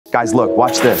Guys, look,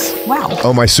 watch this. Wow.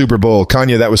 Oh, my Super Bowl.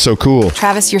 Kanye, that was so cool.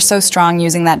 Travis, you're so strong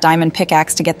using that diamond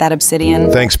pickaxe to get that obsidian.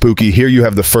 Thanks, Pookie. Here you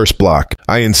have the first block.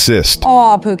 I insist.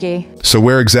 Aw, Pookie. So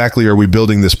where exactly are we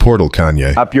building this portal,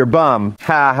 Kanye? Up your bum.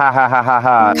 Ha ha ha ha ha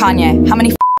ha. Kanye, how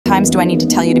many times do I need to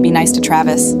tell you to be nice to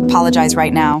Travis? Apologize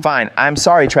right now. Fine, I'm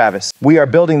sorry, Travis. We are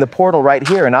building the portal right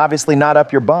here and obviously not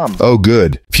up your bum. Oh,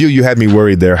 good. Phew, you had me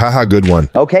worried there. Haha, good one.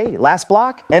 Okay, last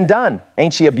block and done.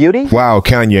 Ain't she a beauty? Wow,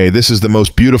 Kanye, this is the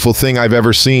most beautiful thing I've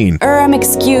ever seen.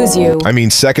 Excuse you. I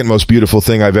mean, second most beautiful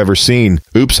thing I've ever seen.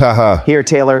 Oops, haha. Here,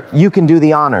 Taylor, you can do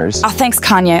the honors. Oh, thanks,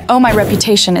 Kanye. Oh, my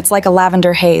reputation. It's like a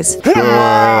lavender haze.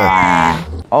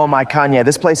 Oh my Kanye,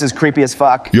 this place is creepy as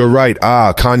fuck. You're right.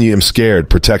 Kanye, I'm scared.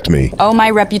 Protect me. Oh, my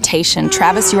reputation.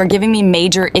 Travis, you are giving me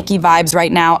major icky vibes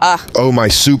right now. Oh, my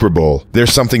Super Bowl.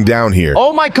 There's something down here.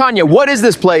 Oh my Kanye, what is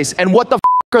this place? And what the f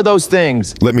are those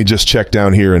things? Let me just check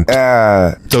down here and...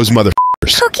 those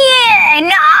motherfuckers. Cookie,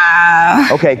 no!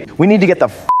 Okay, we need to get the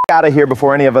f out of here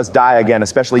before any of us die again,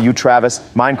 especially you, Travis,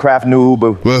 Minecraft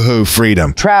noob. Woohoo,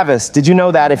 freedom. Travis, did you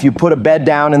know that if you put a bed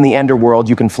down in the Enderworld,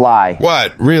 you can fly?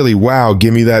 What? Really? Wow,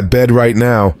 give me that bed right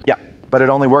now. Yeah, but it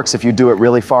only works if you do it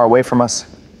really far away from us.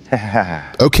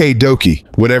 Okay, dokie.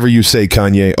 Whatever you say,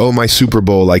 Kanye. Oh, my Super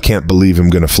Bowl, I can't believe I'm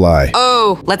gonna fly.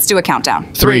 Oh, let's do a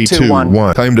countdown. 3, 2,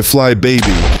 1. Time to fly, baby.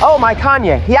 Oh my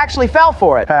Kanye, he actually fell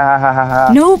for it.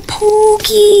 No,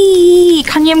 Pookie!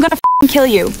 Kanye, I'm gonna kill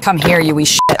you. Come here, you wee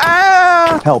shit.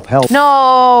 Help, help.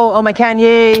 No, oh my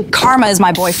Kanye. Karma is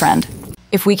my boyfriend.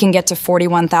 If we can get to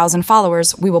 41,000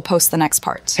 followers, we will post the next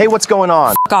part. Hey, what's going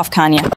on? F*** off, Kanye.